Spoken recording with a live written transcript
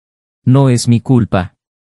No es mi culpa.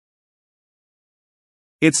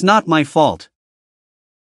 It's not my fault.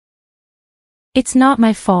 It's not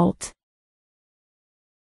my fault.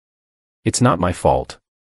 It's not my fault.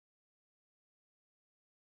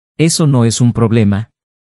 Eso no es un problema.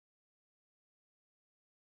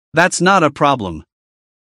 That's not a problem.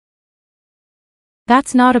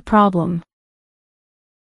 That's not a problem.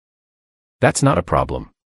 That's not a problem.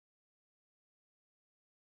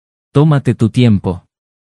 Tómate tu tiempo.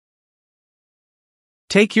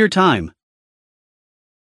 Take your time.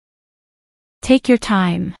 Take your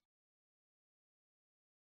time.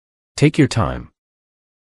 Take your time.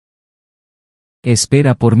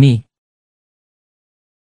 Espera por mí.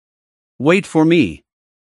 Wait for me.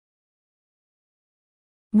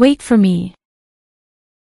 Wait for me.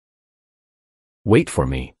 Wait for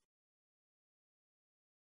me.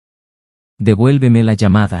 Devuélveme la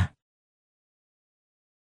llamada.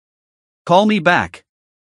 Call me back.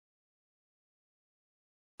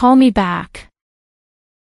 Call me back.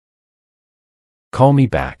 Call me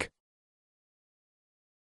back.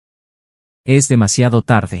 Es demasiado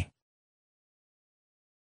tarde.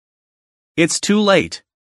 It's too late.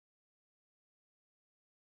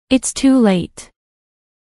 It's too late.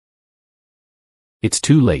 It's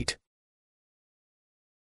too late.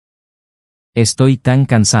 Estoy tan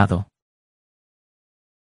cansado.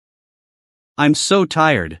 I'm so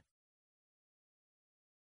tired.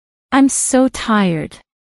 I'm so tired.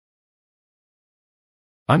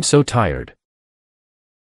 I'm so tired.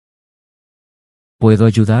 ¿Puedo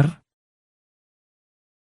ayudar?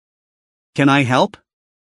 Can I help?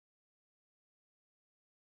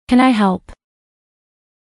 Can I help?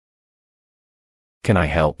 Can I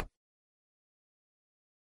help?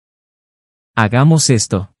 Hagamos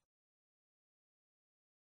esto.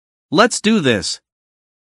 Let's do this.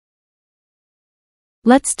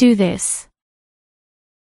 Let's do this.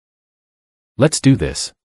 Let's do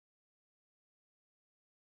this.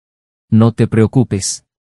 No te preocupes.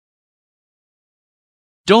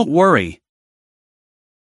 Don't worry.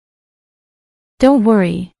 Don't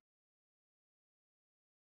worry.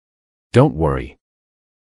 Don't worry.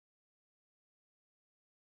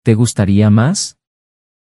 ¿Te gustaría más?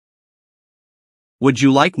 Would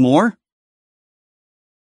you like more?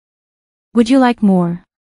 Would you like more?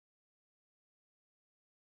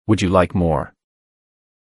 Would you like more?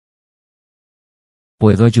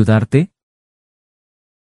 ¿Puedo ayudarte?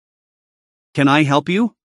 Can I help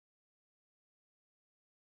you?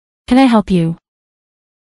 Can I help you?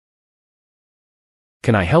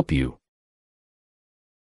 Can I help you?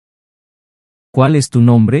 ¿Cuál es tu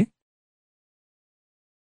nombre?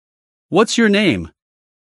 What's your name?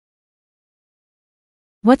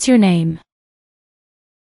 What's your name?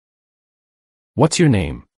 What's your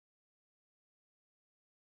name?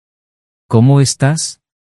 ¿Cómo estás?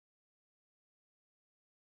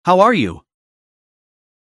 How are you?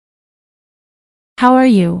 How are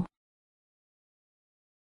you?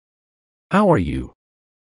 How are you?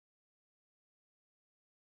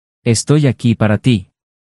 Estoy aquí para ti.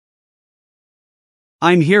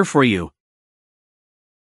 I'm here for you.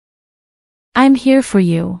 I'm here for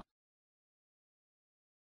you.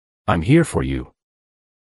 I'm here for you.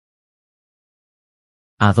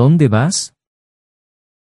 ¿A dónde vas?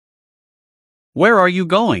 Where are you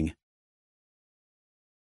going?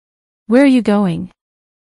 Where are you going?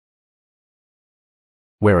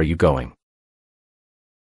 Where are you going?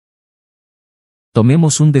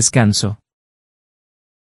 Tomemos un descanso.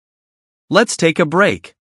 Let's take a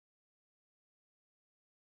break.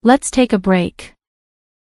 Let's take a break.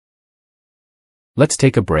 Let's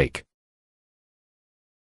take a break.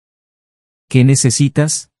 ¿Qué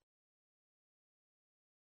necesitas?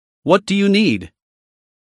 What do you need?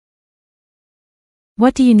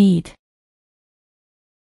 What do you need?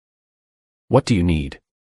 What do you need?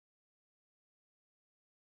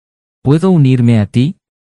 ¿Puedo unirme a ti?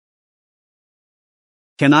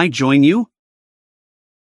 Can I join you?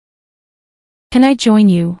 Can I join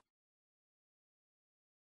you?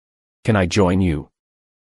 Can I join you?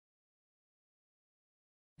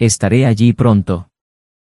 Estaré allí pronto.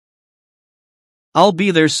 I'll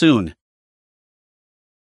be there soon.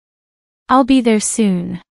 I'll be there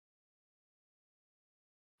soon.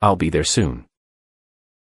 I'll be there soon.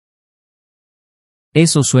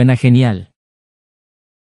 Eso suena genial.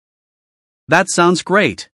 That sounds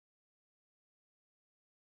great.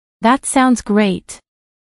 That sounds great.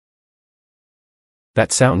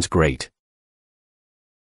 That sounds great.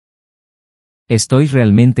 Estoy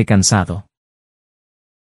realmente cansado.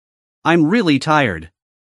 I'm really tired.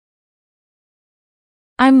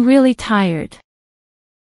 I'm really tired.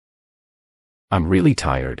 I'm really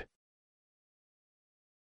tired.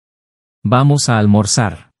 Vamos a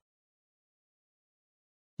almorzar.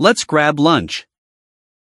 Let's grab lunch.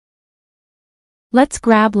 Let's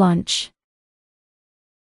grab lunch.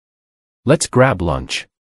 Let's grab lunch.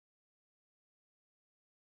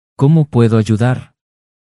 ¿Cómo puedo ayudar?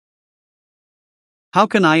 How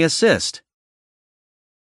can I assist?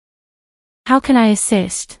 How can I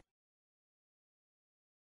assist?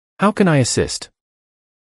 How can I assist?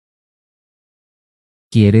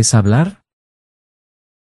 ¿Quieres hablar?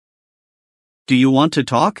 Do you want to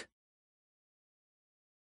talk?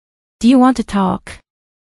 Do you want to talk?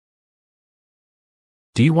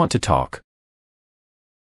 Do you want to talk?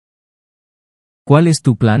 ¿Cuál es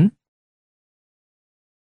tu plan?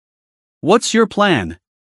 What's your plan?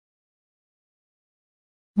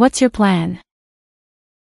 What's your plan?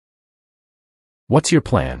 What's your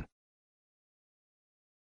plan?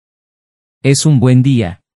 Es un buen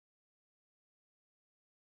día.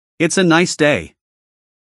 It's a nice day.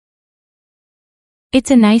 It's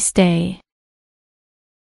a nice day.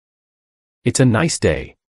 It's a nice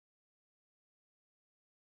day.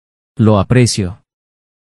 Lo aprecio.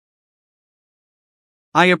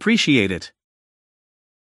 I appreciate it.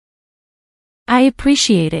 I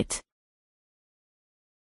appreciate it.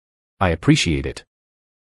 I appreciate it.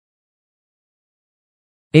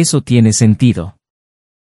 Eso tiene sentido.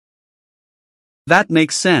 That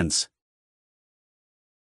makes sense.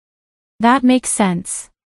 That makes sense.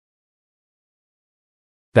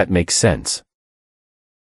 That makes sense.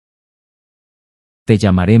 Te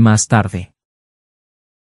llamaré más tarde.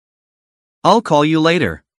 I'll call you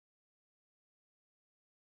later.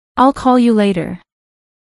 I'll call you later.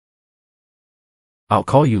 I'll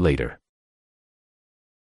call you later.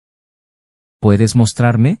 ¿Puedes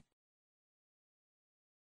mostrarme?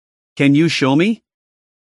 Can you show me?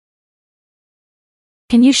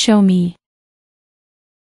 Can you show me?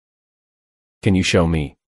 Can you show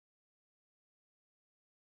me?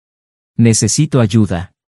 Necesito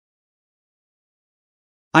ayuda.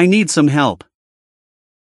 I need some help.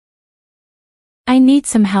 I need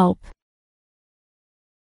some help.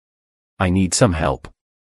 I need some help.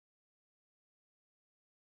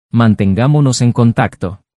 Mantengámonos en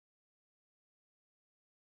contacto.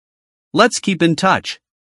 Let's keep in touch.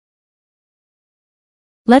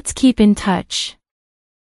 Let's keep in touch.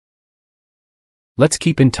 Let's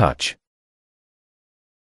keep in touch.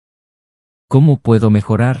 ¿Cómo puedo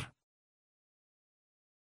mejorar?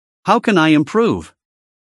 How can I improve?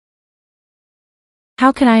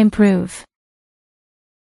 How can I improve?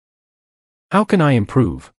 How can I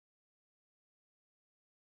improve?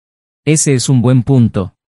 Ese es un buen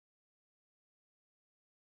punto.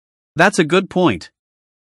 That's a good point.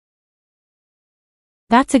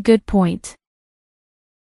 That's a good point.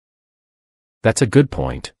 That's a good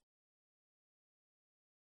point.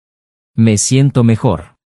 Me siento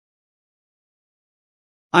mejor.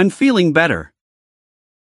 I'm feeling better.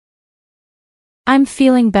 I'm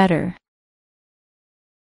feeling better.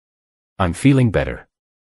 I'm feeling better.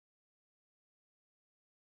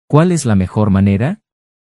 ¿Cuál es la mejor manera?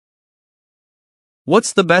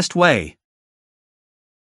 What's the best way?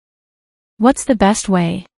 What's the best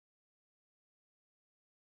way?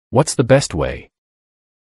 What's the best way?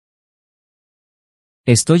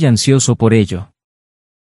 Estoy ansioso por ello.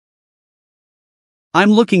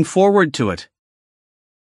 I'm looking forward to it.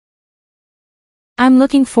 I'm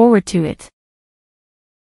looking forward to it.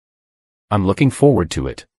 I'm looking forward to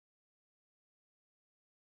it.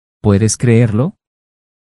 ¿Puedes creerlo?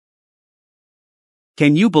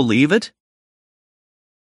 Can you believe it?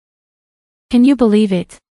 Can you believe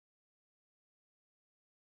it?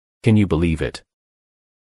 Can you believe it?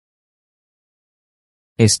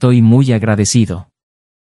 Estoy muy agradecido.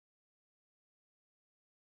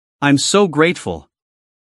 I'm so grateful.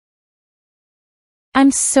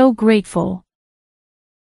 I'm so grateful.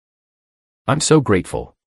 I'm so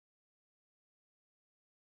grateful.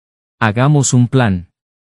 Hagamos un plan.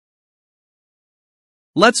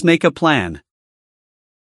 Let's make a plan.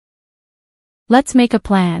 Let's make a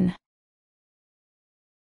plan.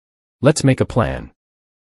 Let's make a plan.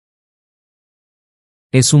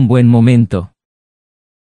 Es un buen momento.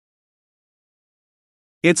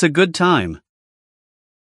 It's a good time.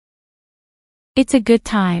 It's a good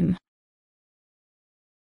time.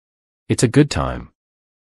 It's a good time.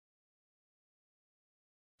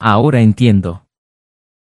 Ahora entiendo.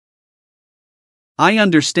 I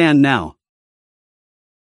understand now.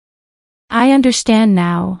 I understand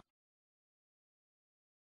now.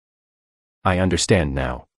 I understand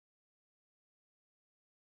now.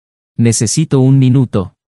 Necesito un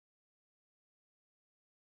minuto.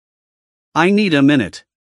 I need a minute.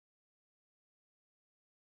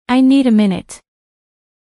 I need a minute.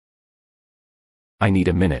 I need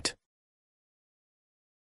a minute.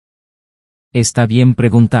 Está bien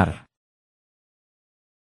preguntar.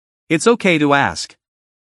 It's okay to ask.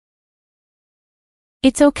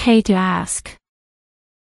 It's okay to ask.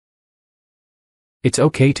 It's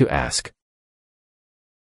okay to ask.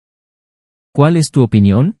 ¿Cuál es tu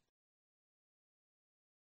opinión?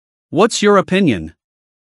 What's your opinion?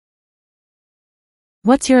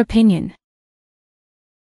 What's your opinion?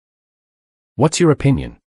 What's your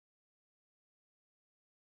opinion?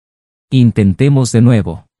 Intentemos de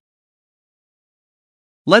nuevo.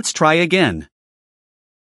 Let's try again.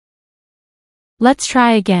 Let's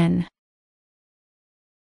try again.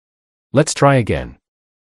 Let's try again.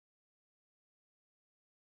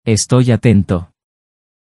 Estoy atento.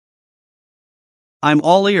 I'm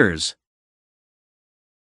all ears.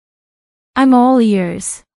 I'm all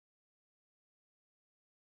ears.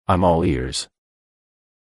 I'm all ears.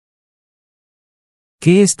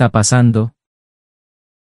 ¿Qué está pasando?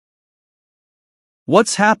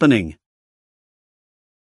 What's happening?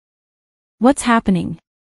 What's happening?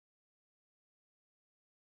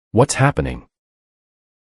 What's happening?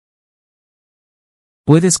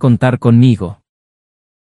 Puedes contar conmigo.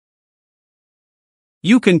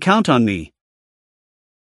 You can count on me.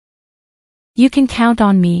 You can count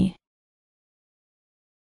on me.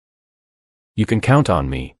 You can count on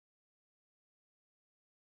me.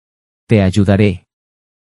 Te ayudaré.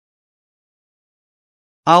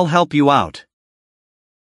 I'll help you out.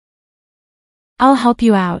 I'll help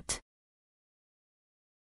you out.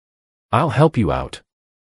 I'll help you out.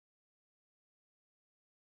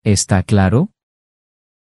 ¿Está claro?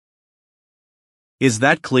 Is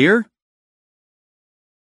that clear?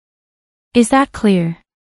 Is that clear?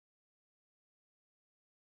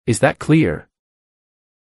 Is that clear?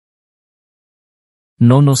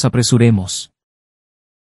 No nos apresuremos.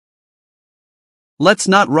 Let's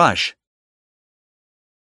not rush.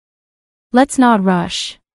 Let's not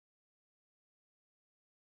rush.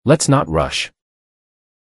 Let's not rush.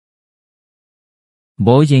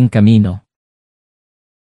 Voy en camino.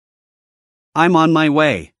 I'm on my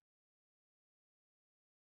way.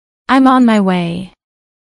 I'm on my way.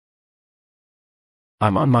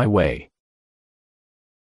 I'm on my way.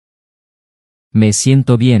 Me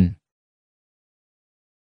siento bien.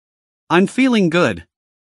 I'm feeling good.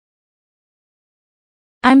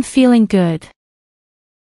 I'm feeling good.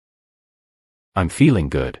 I'm feeling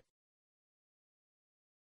good.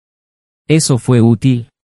 Eso fue útil.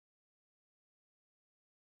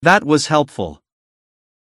 That was helpful.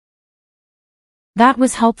 That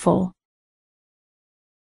was helpful.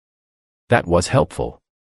 That was helpful.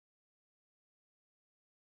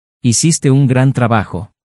 Hiciste un gran trabajo.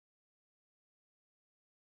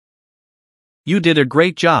 You did a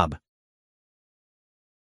great job.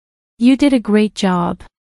 You did a great job.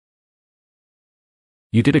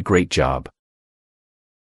 You did a great job.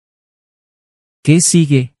 ¿Qué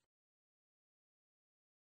sigue?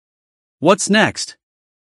 What's next?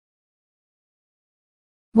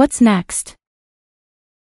 What's next?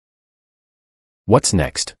 What's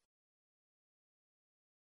next?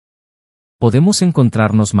 ¿Podemos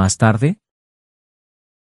encontrarnos más tarde?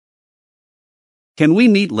 Can we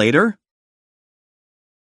meet later?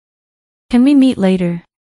 Can we meet later?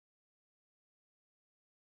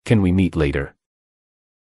 Can we meet later?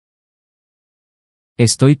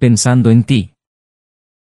 Estoy pensando en ti.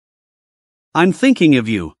 I'm thinking of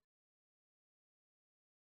you.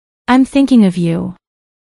 I'm thinking of you.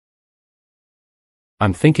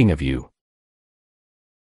 I'm thinking of you.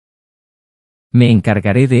 Me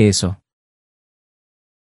encargaré de eso.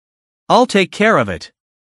 I'll take care of it.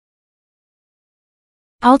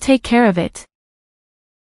 I'll take care of it.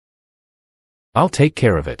 I'll take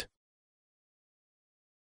care of it.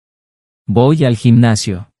 Voy al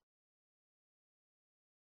gimnasio.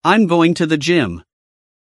 I'm going to the gym.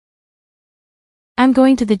 I'm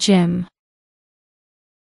going to the gym.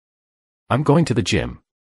 I'm going to the gym.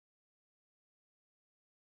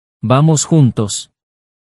 Vamos juntos.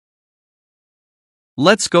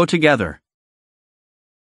 Let's go together.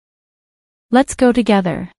 Let's go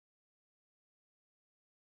together.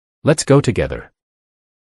 Let's go together.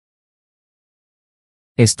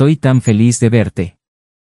 Estoy tan feliz de verte.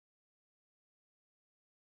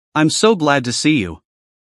 I'm so glad to see you.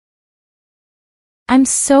 I'm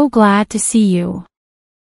so glad to see you.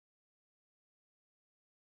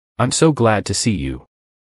 I'm so glad to see you.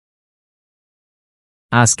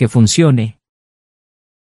 Haz que funcione.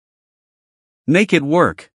 Make it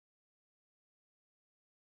work.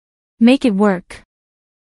 Make it work.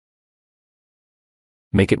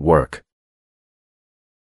 Make it work.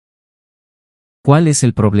 ¿Cuál es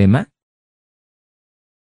el problema?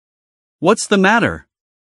 What's the matter?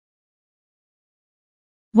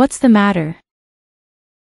 What's the matter?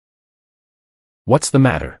 What's the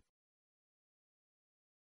matter?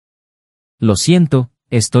 Lo siento,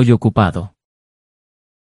 estoy ocupado.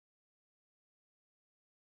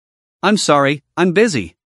 I'm sorry, I'm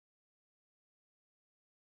busy.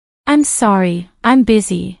 I'm sorry, I'm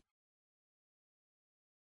busy.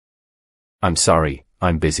 I'm sorry,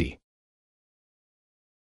 I'm busy.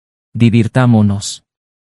 Divirtámonos.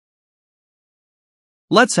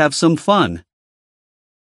 Let's have some fun.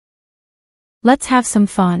 Let's have some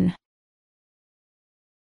fun.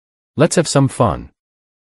 Let's have some fun.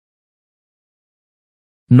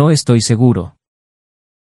 No estoy seguro.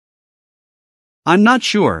 I'm not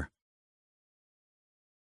sure.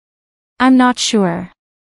 I'm not sure.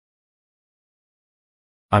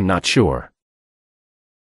 I'm not sure.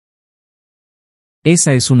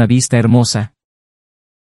 Esa es una vista hermosa.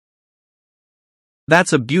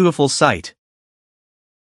 That's a beautiful sight.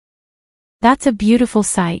 That's a beautiful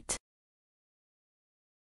sight.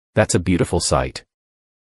 That's a beautiful sight.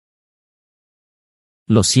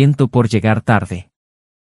 Lo siento por llegar tarde.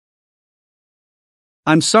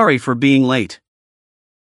 I'm sorry for being late.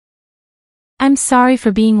 I'm sorry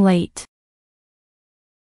for being late.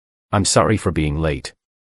 I'm sorry for being late.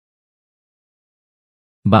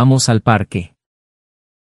 Vamos al parque.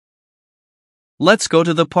 Let's go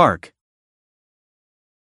to the park.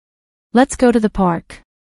 Let's go to the park.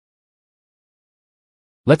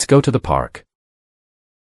 Let's go to the park.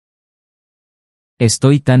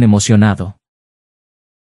 Estoy tan emocionado.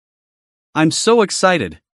 I'm so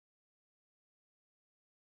excited.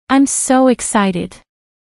 I'm so excited.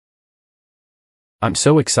 I'm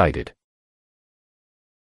so excited.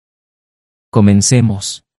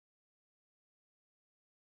 Comencemos.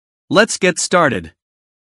 Let's get started.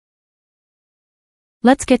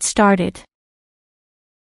 Let's get started.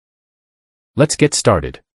 Let's get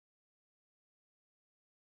started.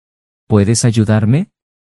 ¿Puedes ayudarme?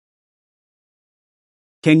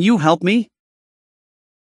 Can you help me?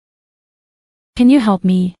 Can you help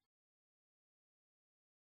me?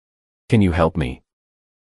 Can you help me?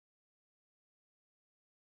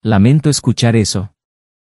 Lamento escuchar eso.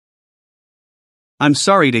 I'm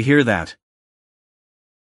sorry to hear that.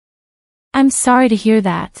 I'm sorry to hear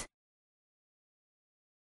that.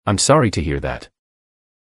 I'm sorry to hear that.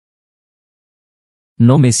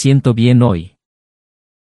 No me siento bien hoy.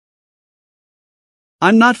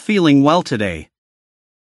 I'm not feeling well today.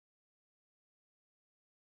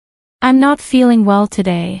 I'm not feeling well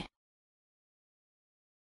today.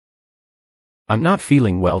 I'm not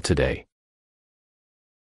feeling well today.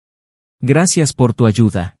 Gracias por tu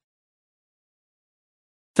ayuda.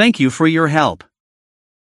 Thank you for your help.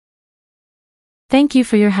 Thank you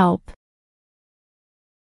for your help.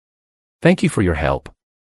 Thank you for your help.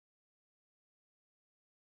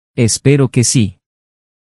 Espero que sí.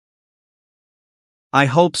 I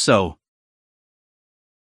hope so.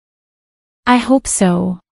 I hope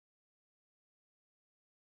so.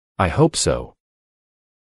 I hope so.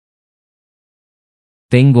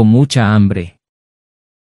 Tengo mucha hambre.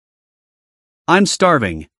 I'm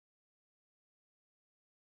starving.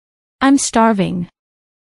 I'm starving.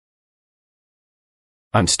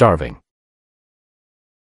 I'm starving.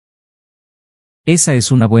 Esa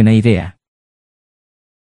es una buena idea.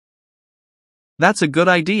 That's a good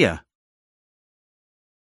idea.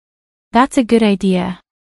 That's a good idea.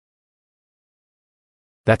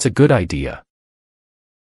 That's a good idea.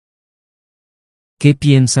 ¿Qué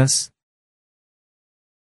piensas?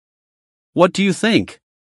 What do you think?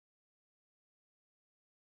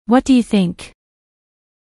 What do you think?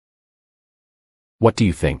 What do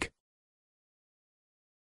you think?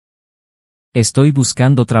 Estoy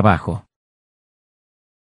buscando trabajo.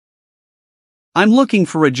 I'm looking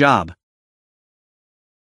for a job.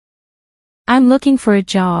 I'm looking for a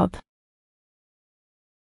job.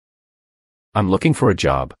 I'm looking for a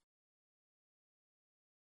job.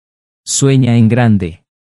 Sueña en grande.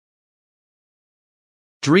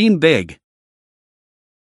 Dream big.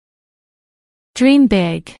 Dream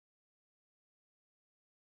big.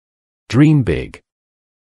 Dream big.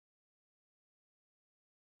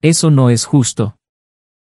 Eso no es justo.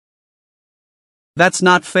 That's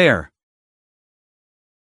not fair.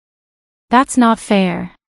 That's not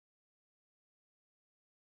fair.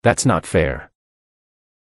 That's not fair.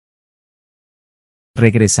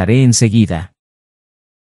 Regresaré enseguida.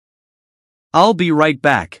 I'll be right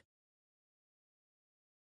back.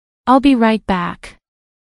 I'll be right back.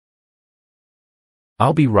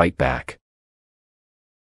 I'll be right back.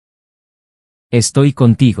 Estoy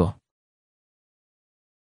contigo.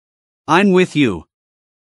 I'm with you.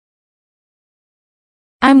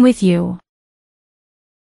 I'm with you.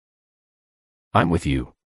 I'm with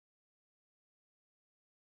you.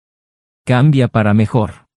 Cambia para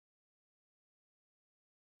mejor.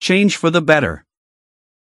 Change for the better.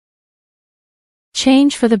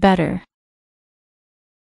 Change for the better.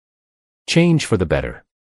 Change for the better.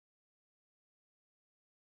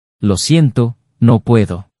 Lo siento, no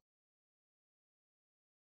puedo.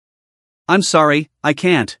 I'm sorry, I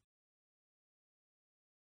can't.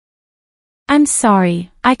 I'm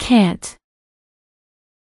sorry, I can't.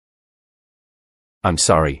 I'm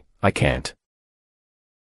sorry, I can't.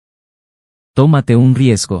 Tómate un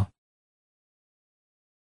riesgo.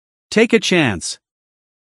 Take a chance.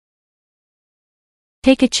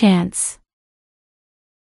 Take a chance.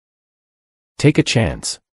 Take a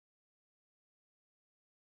chance.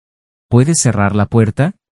 ¿Puedes cerrar la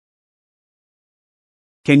puerta?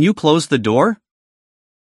 Can you close the door?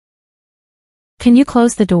 Can you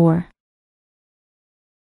close the door?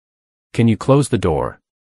 Can you close the door?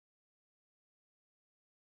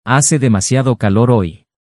 Hace demasiado calor hoy.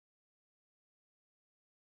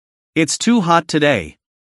 It's too hot today.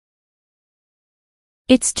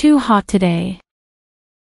 It's too hot today.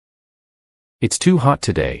 It's too hot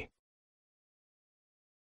today.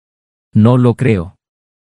 No lo creo.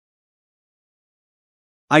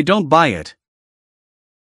 I don't buy it.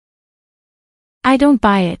 I don't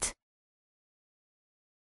buy it.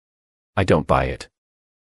 I don't buy it.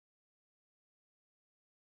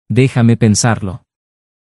 Déjame pensarlo.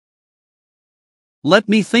 Let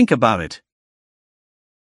me think about it.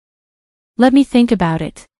 Let me think about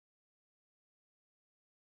it.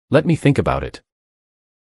 Let me think about it.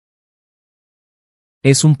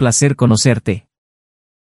 Es un placer conocerte.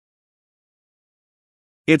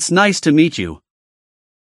 It's nice to meet you.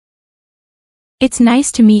 It's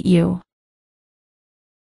nice to meet you.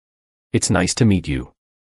 It's nice to meet you.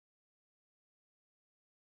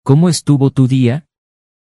 ¿Cómo estuvo tu día?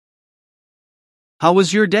 How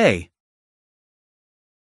was your day?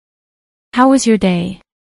 How was your day?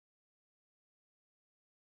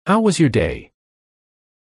 How was your day?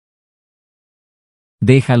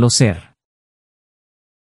 Déjalo ser.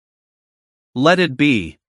 Let it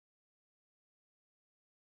be.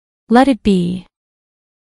 Let it be.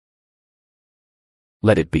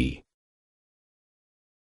 Let it be.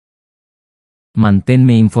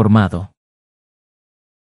 Manténme informado.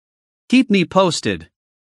 Keep me posted.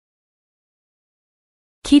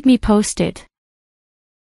 Keep me posted.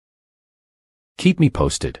 Keep me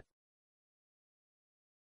posted.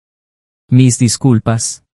 Mis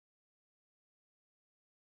disculpas.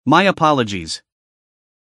 My apologies.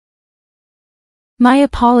 My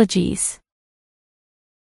apologies.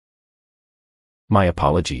 My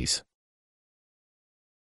apologies.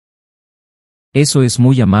 Eso es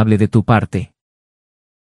muy amable de tu parte.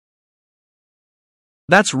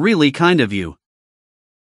 That's really kind of you.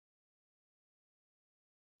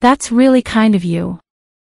 That's really kind of you.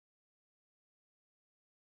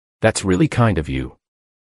 That's really kind of you.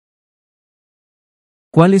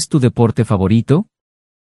 ¿Cuál es tu deporte favorito?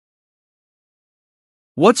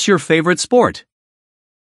 What's your favorite sport?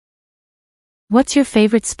 What's your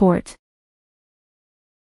favorite sport?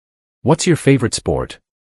 What's your favorite sport?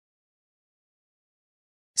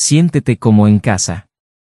 Siéntete como en casa.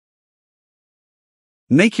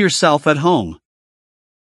 Make yourself at home.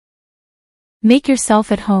 Make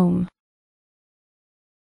yourself at home.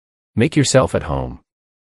 Make yourself at home.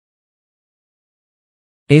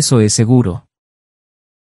 Eso es seguro.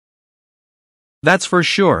 That's for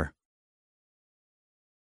sure.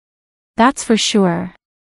 That's for sure.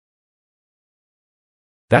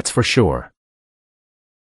 That's for sure.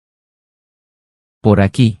 Por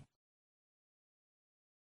aquí.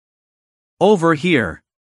 Over here.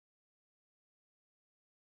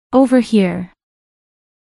 Over here.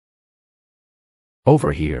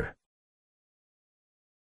 Over here.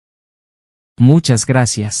 Muchas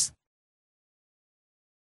gracias.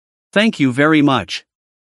 Thank you very much.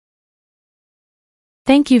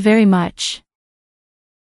 Thank you very much.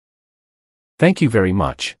 Thank you very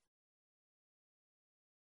much.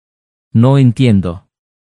 No entiendo.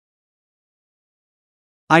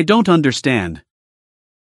 I don't understand.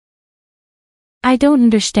 I don't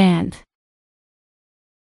understand.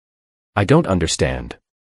 I don't understand.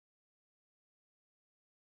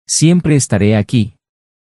 Siempre estaré aquí.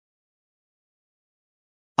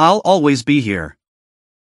 I'll always be here.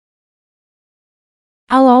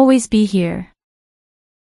 I'll always be here.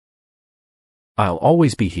 I'll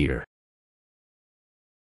always be here.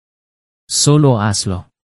 Solo hazlo.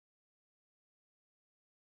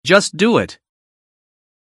 Just do it.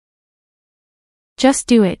 Just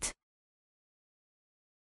do it.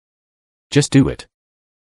 Just do it.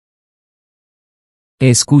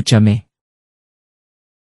 Escúchame.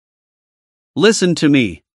 Listen to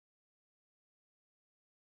me.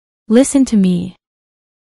 Listen to me.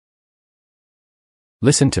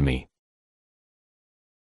 Listen to me.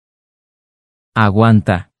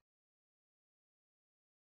 Aguanta.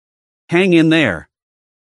 Hang in there.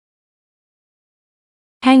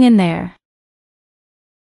 Hang in there.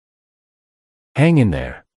 Hang in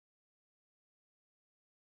there.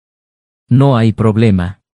 No hay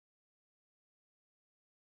problema.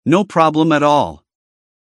 No problem at all.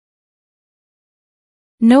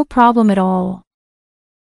 No problem at all.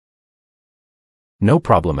 No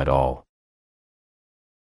problem at all.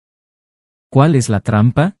 ¿Cuál es la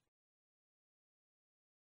trampa?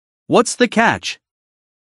 What's the catch?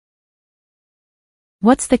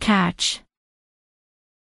 What's the catch?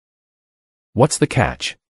 What's the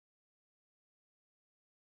catch?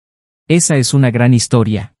 Esa es una gran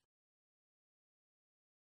historia.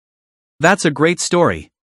 That's a great story.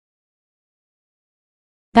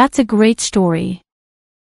 That's a great story.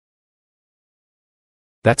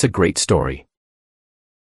 That's a great story.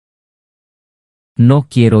 No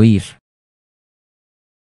quiero ir.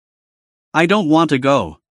 I don't want to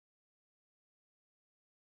go.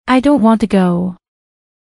 I don't want to go.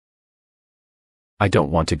 I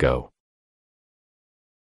don't want to go.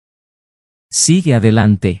 Sigue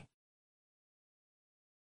adelante.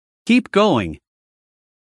 Keep going.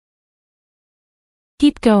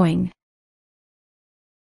 Keep going.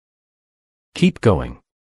 Keep going.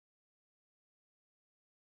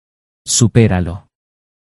 Supéralo.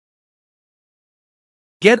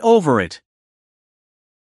 Get over it.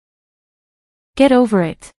 Get over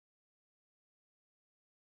it.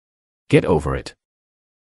 Get over it.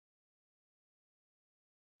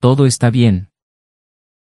 Todo está bien.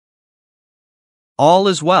 All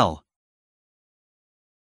is well.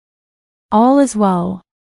 All is well.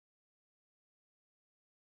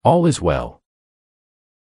 All is well.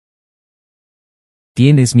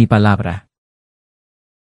 Tienes mi palabra.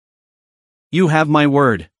 You have my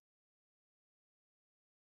word.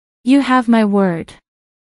 You have my word.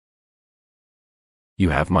 You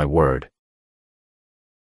have my word.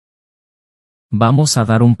 Vamos a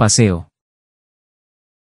dar un paseo.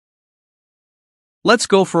 Let's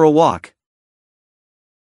go for a walk.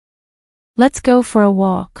 Let's go for a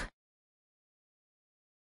walk.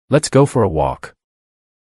 Let's go for a walk.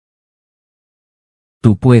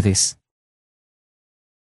 Tú puedes.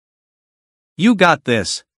 You got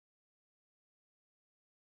this.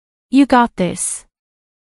 You got this.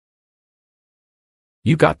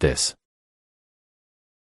 You got this.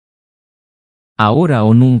 Ahora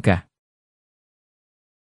o nunca.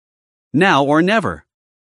 Now or never.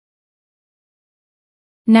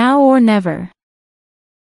 Now or never.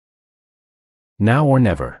 Now or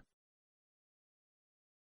never.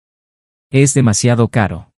 Es demasiado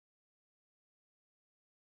caro.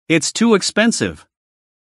 It's too expensive.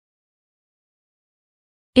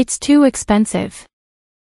 It's too expensive.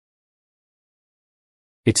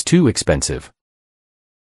 It's too expensive.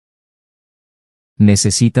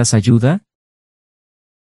 ¿Necesitas ayuda?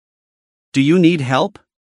 Do you need help?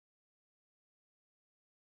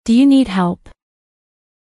 Do you need help?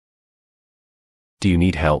 Do you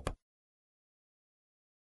need help?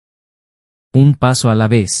 Un paso a la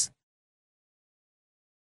vez.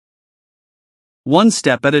 One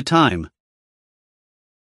step at a time.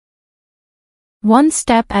 One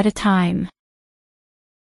step at a time.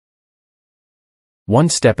 One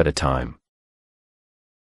step at a time.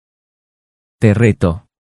 Te reto.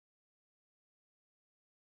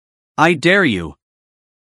 I dare you.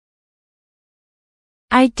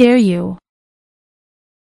 I dare you.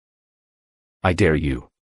 I dare you.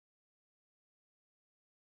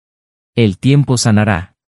 El tiempo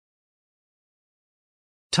sanará.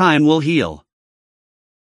 Time will heal.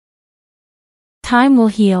 Time will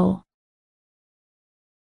heal.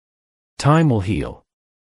 Time will heal.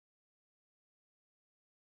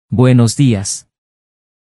 Buenos días.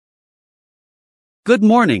 Good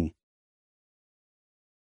morning.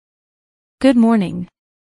 Good morning.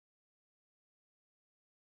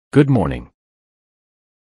 Good morning.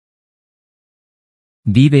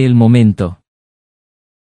 Vive el momento.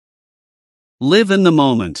 Live in the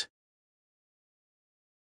moment.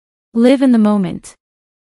 Live in the moment.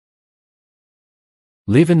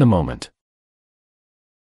 Live in the moment.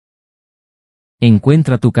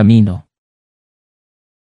 Encuentra tu camino.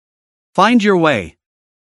 Find your way.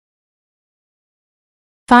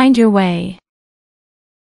 Find your way.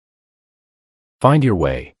 Find your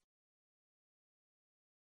way.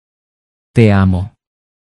 Te amo.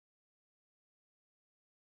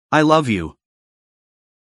 I love you.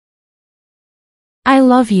 I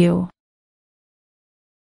love you.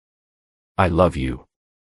 I love you.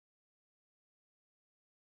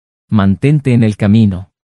 Mantente en el camino.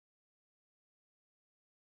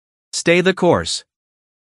 Stay the course.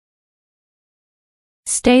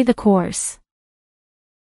 Stay the course.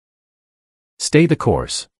 Stay the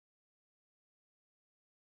course.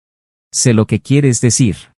 Sé lo que quieres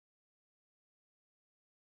decir.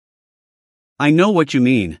 I know what you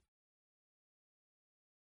mean.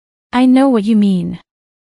 I know what you mean.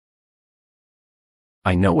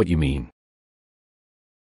 I know what you mean.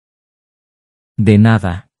 De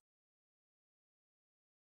nada.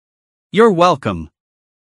 You're welcome.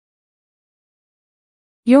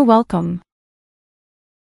 You're welcome.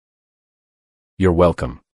 You're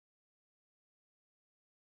welcome.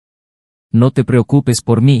 No te preocupes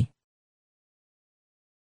por mí.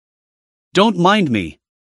 Don't mind me.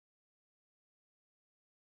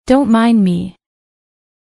 Don't mind me.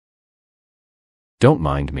 Don't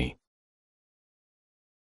mind me.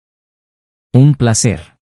 Un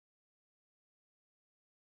placer.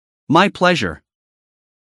 My pleasure.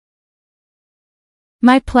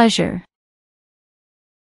 My pleasure.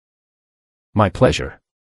 My pleasure.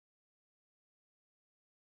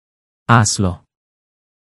 Hazlo.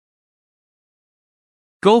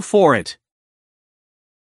 Go for it.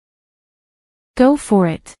 Go for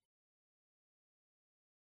it.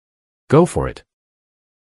 Go for it.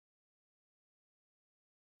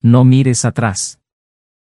 No mires atrás.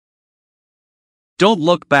 Don't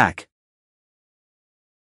look back.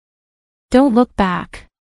 Don't look back.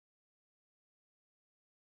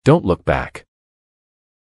 Don't look back.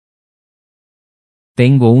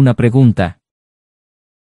 Tengo una pregunta.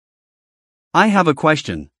 I have a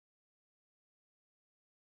question.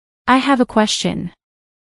 I have a question.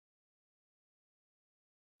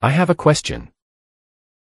 I have a question.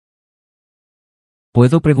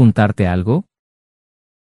 ¿Puedo preguntarte algo?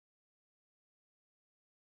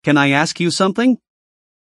 Can I ask you something?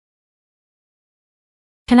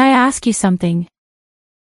 Can I ask you something?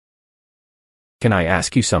 Can I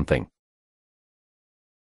ask you something?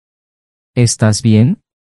 ¿Estás bien?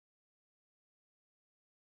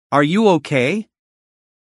 Are you okay?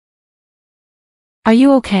 Are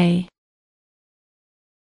you okay?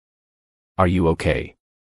 Are you okay?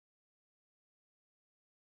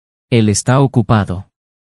 Él está ocupado.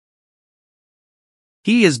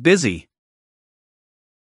 He is busy.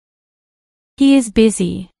 He is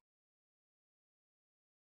busy.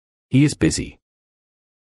 He is busy.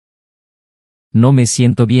 No me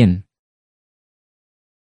siento bien.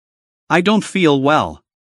 I don't feel well.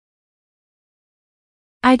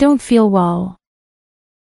 I don't feel well.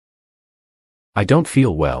 I don't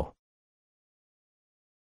feel well.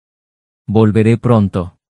 Volveré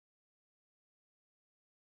pronto.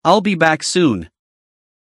 I'll be back soon.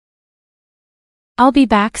 I'll be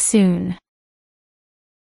back soon.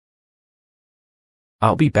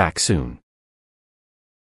 I'll be back soon.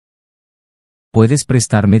 ¿Puedes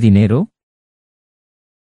prestarme dinero?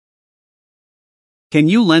 Can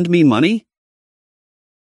you lend me money?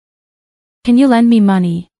 Can you lend me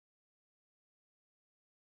money?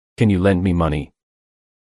 Can you lend me money?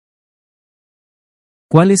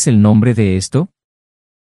 ¿Cuál es el nombre de esto?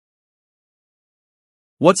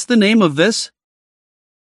 What's the name of this?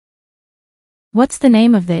 What's the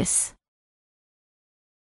name of this?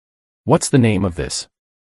 What's the name of this?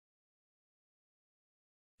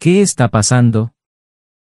 ¿Qué está pasando?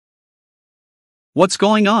 What's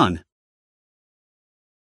going on?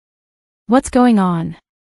 What's going on?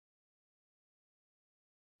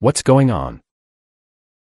 What's going on?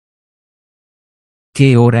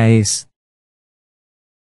 ¿Qué hora es?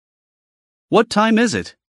 What time is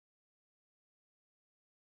it?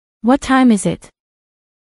 What time is it?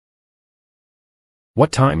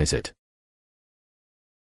 What time is it?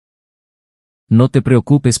 No te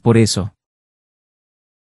preocupes por eso.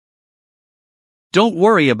 Don't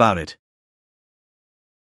worry about it.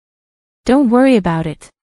 Don't worry about it.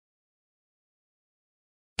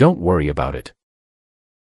 Don't worry about it.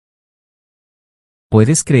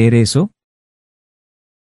 ¿Puedes creer eso?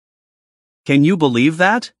 Can you believe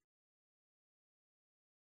that?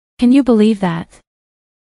 Can you believe that?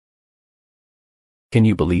 Can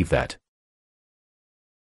you believe that?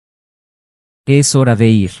 Es hora de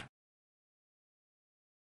ir.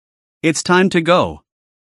 It's time to go.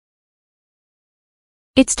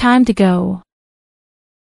 It's time to go.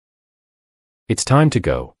 It's time to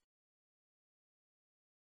go.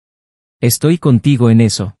 Estoy contigo en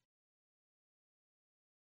eso.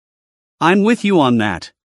 I'm with you on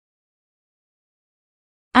that.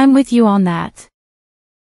 I'm with you on that.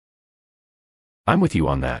 I'm with you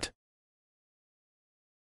on that.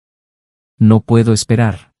 No puedo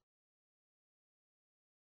esperar.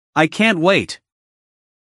 I can't wait.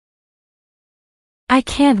 I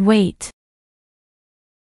can't wait.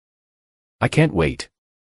 I can't wait.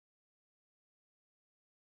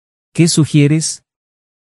 ¿Qué sugieres?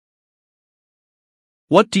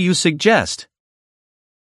 What do you suggest?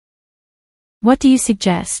 What do you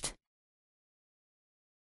suggest?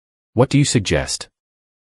 What do you suggest?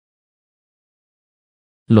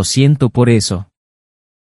 Lo siento por eso.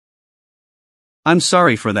 I'm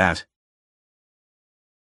sorry for that.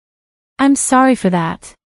 I'm sorry for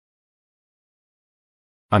that.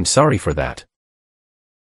 I'm sorry for that.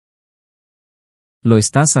 Lo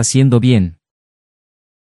estás haciendo bien.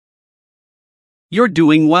 You're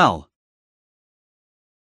doing well.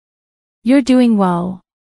 You're doing well.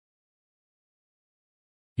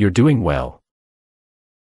 You're doing well.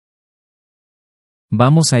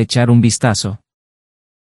 Vamos a echar un vistazo.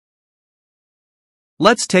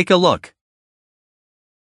 Let's take a look.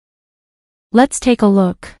 Let's take a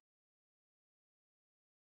look.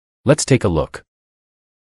 Let's take a look.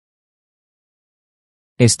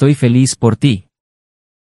 Estoy feliz por ti.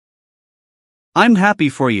 I'm happy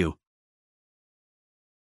for you.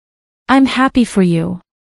 I'm happy for you.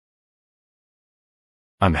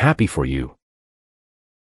 I'm happy for you.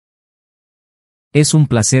 Es un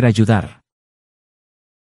placer ayudar.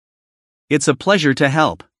 It's a pleasure to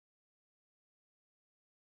help.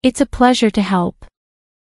 It's a pleasure to help.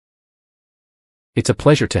 It's a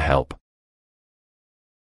pleasure to help.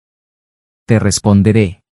 Te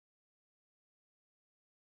responderé.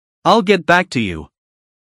 I'll get back to you.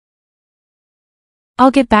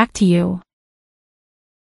 I'll get back to you.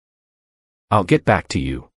 I'll get back to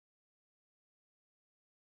you.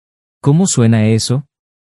 ¿Cómo suena eso?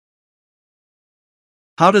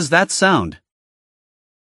 How does that sound?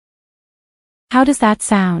 How does that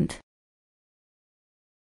sound?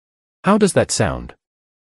 How does that sound?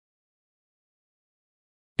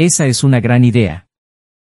 Esa es una gran idea.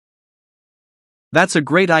 That's a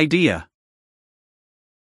great idea.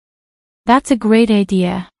 That's a great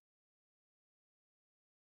idea.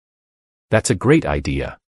 That's a great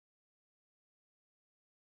idea.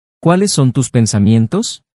 ¿Cuáles son tus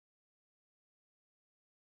pensamientos?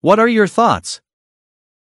 What are your thoughts?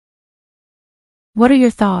 What are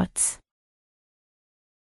your thoughts?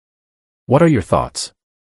 What are your thoughts?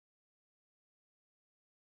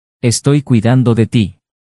 Estoy cuidando de ti.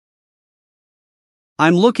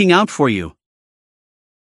 I'm looking out for you.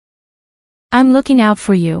 I'm looking out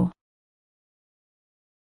for you.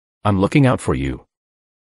 I'm looking out for you.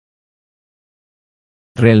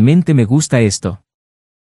 Realmente me gusta esto.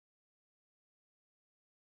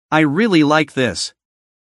 I really like this.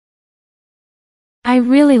 I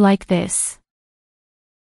really like this.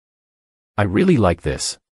 I really like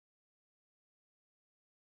this.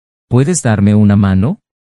 ¿Puedes darme una mano?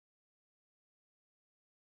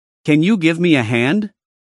 Can you give me a hand?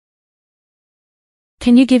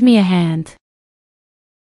 Can you give me a hand?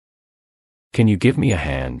 Can you give me a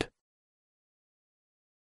hand?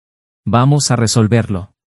 Vamos a resolverlo.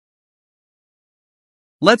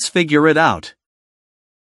 Let's figure it out.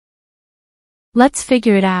 Let's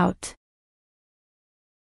figure it out.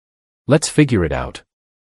 Let's figure it out.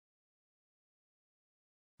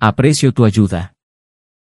 Aprecio tu ayuda.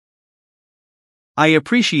 I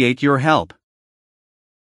appreciate your help.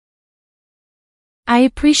 I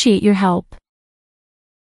appreciate your help.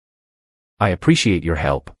 I appreciate your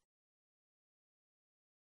help.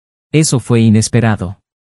 Eso fue inesperado.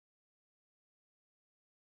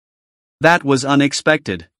 That was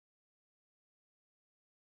unexpected.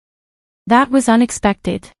 That was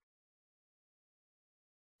unexpected.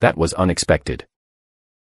 That was unexpected.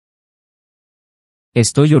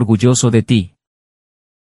 Estoy orgulloso de ti.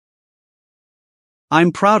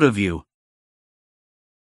 I'm proud of you.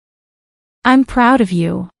 I'm proud of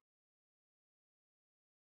you.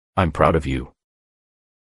 I'm proud of you.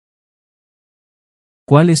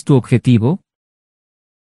 ¿Cuál es tu objetivo?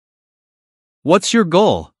 What's your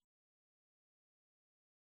goal?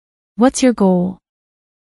 What's your goal?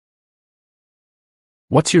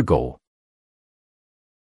 What's your goal?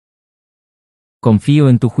 Confío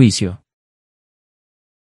en tu juicio.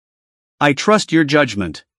 I trust your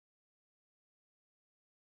judgment.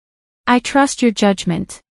 I trust your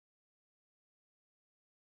judgment.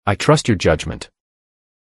 I trust your judgment.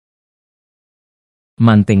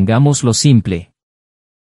 Mantengámoslo simple.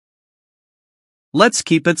 Let's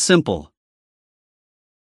keep it simple.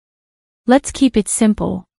 Let's keep it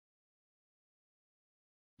simple.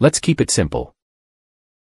 Let's keep it simple.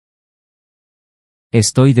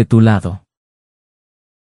 Estoy de tu lado.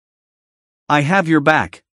 I have your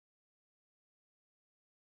back.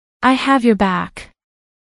 I have your back.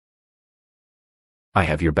 I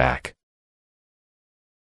have your back.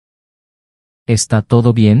 ¿Está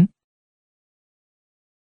todo bien?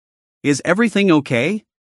 Is everything okay?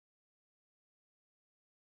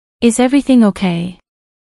 Is everything okay?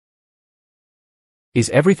 Is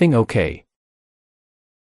everything okay?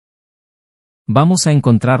 Vamos a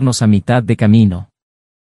encontrarnos a mitad de camino.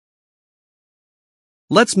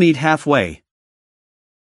 Let's meet halfway.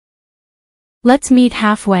 Let's meet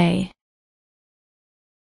halfway.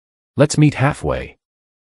 Let's meet halfway.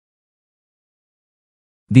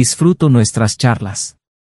 Disfruto nuestras charlas.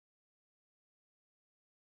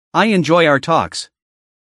 I enjoy our talks.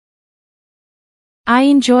 I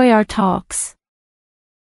enjoy our talks.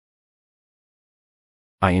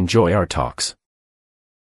 I enjoy our talks.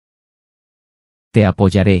 Te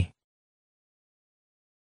apoyaré.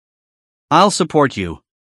 I'll support you.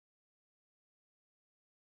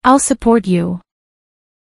 I'll support you.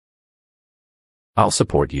 I'll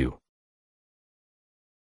support you.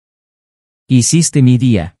 Hiciste mi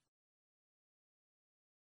día.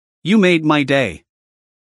 You made my day.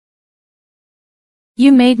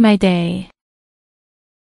 You made my day.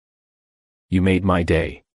 You made my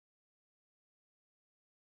day.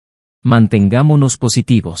 Mantengámonos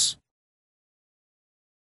positivos.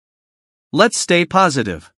 Let's stay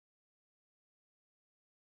positive.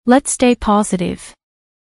 Let's stay positive.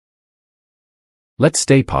 Let's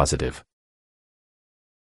stay positive.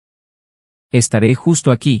 Estaré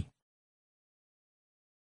justo aquí.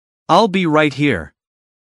 I'll be right here.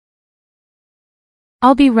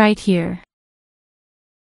 I'll be right here.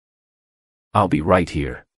 I'll be right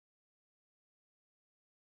here.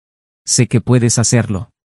 Sé que puedes hacerlo.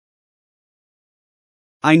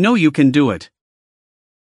 I know you can do it.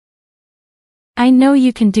 I know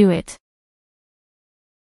you can do it.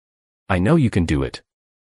 I know you can do it.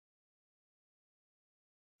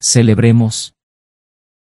 Celebremos.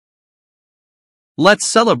 Let's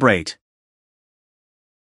celebrate.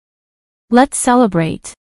 Let's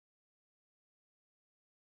celebrate.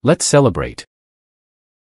 Let's celebrate.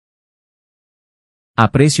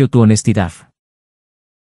 Aprecio tu honestidad.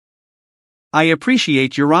 I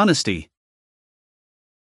appreciate your honesty.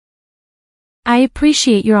 I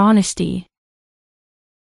appreciate your honesty.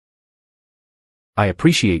 I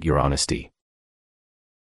appreciate your honesty.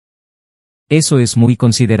 Eso es muy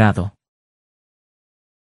considerado.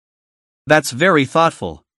 That's very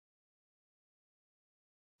thoughtful.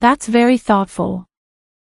 That's very thoughtful.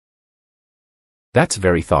 That's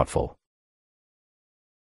very thoughtful.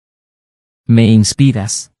 Me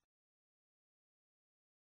inspiras.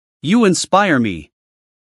 You inspire me.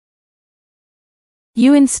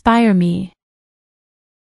 You inspire me.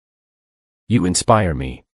 You inspire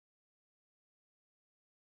me.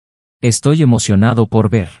 Estoy emocionado por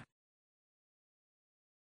ver.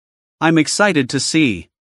 I'm excited to see.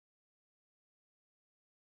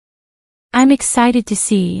 I'm excited to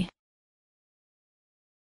see.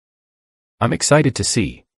 I'm excited to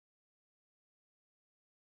see.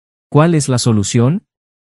 ¿Cuál es la solución?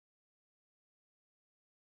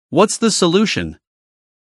 What's the solution?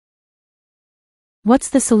 What's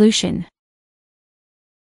the solution?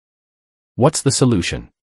 What's the solution?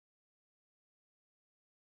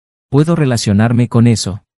 Puedo relacionarme con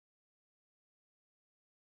eso.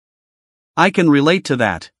 I can relate to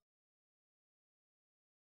that.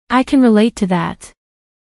 I can relate to that.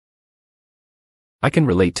 I can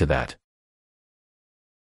relate to that.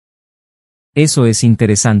 Eso es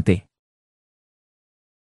interesante.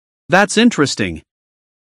 That's interesting.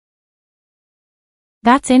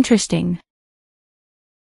 That's interesting.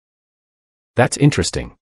 That's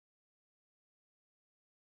interesting.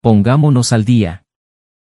 Pongámonos al día.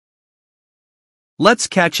 Let's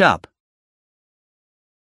catch up.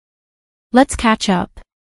 Let's catch up.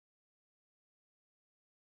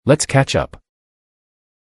 Let's catch up.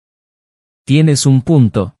 Tienes un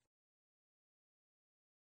punto.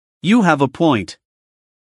 You have a point.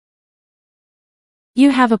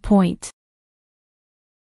 You have a point.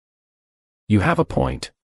 You have a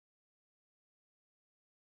point.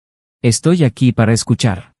 Estoy aquí para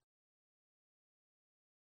escuchar.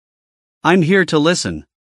 I'm here to listen.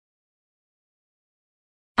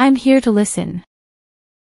 I'm here to listen.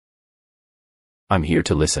 I'm here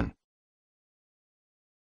to listen.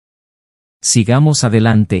 Sigamos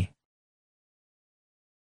adelante.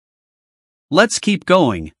 Let's keep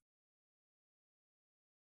going.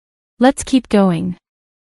 Let's keep going.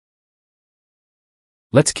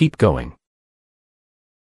 Let's keep going.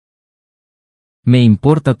 Me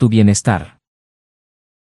importa tu bienestar.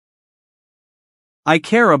 I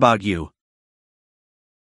care about you.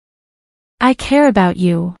 I care about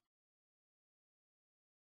you.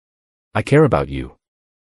 I care about you.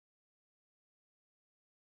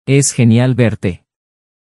 Es genial verte.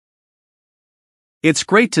 It's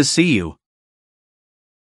great to see you.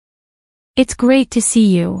 It's great to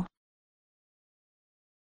see you.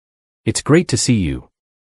 It's great to see you.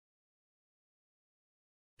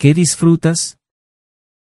 ¿Qué disfrutas?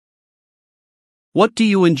 What do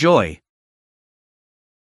you enjoy?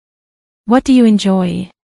 What do you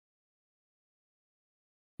enjoy?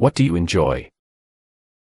 What do you enjoy?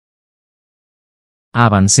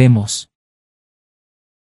 Avancemos.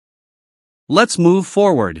 Let's move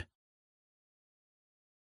forward.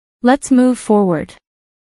 Let's move forward.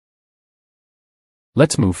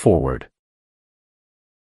 Let's move forward.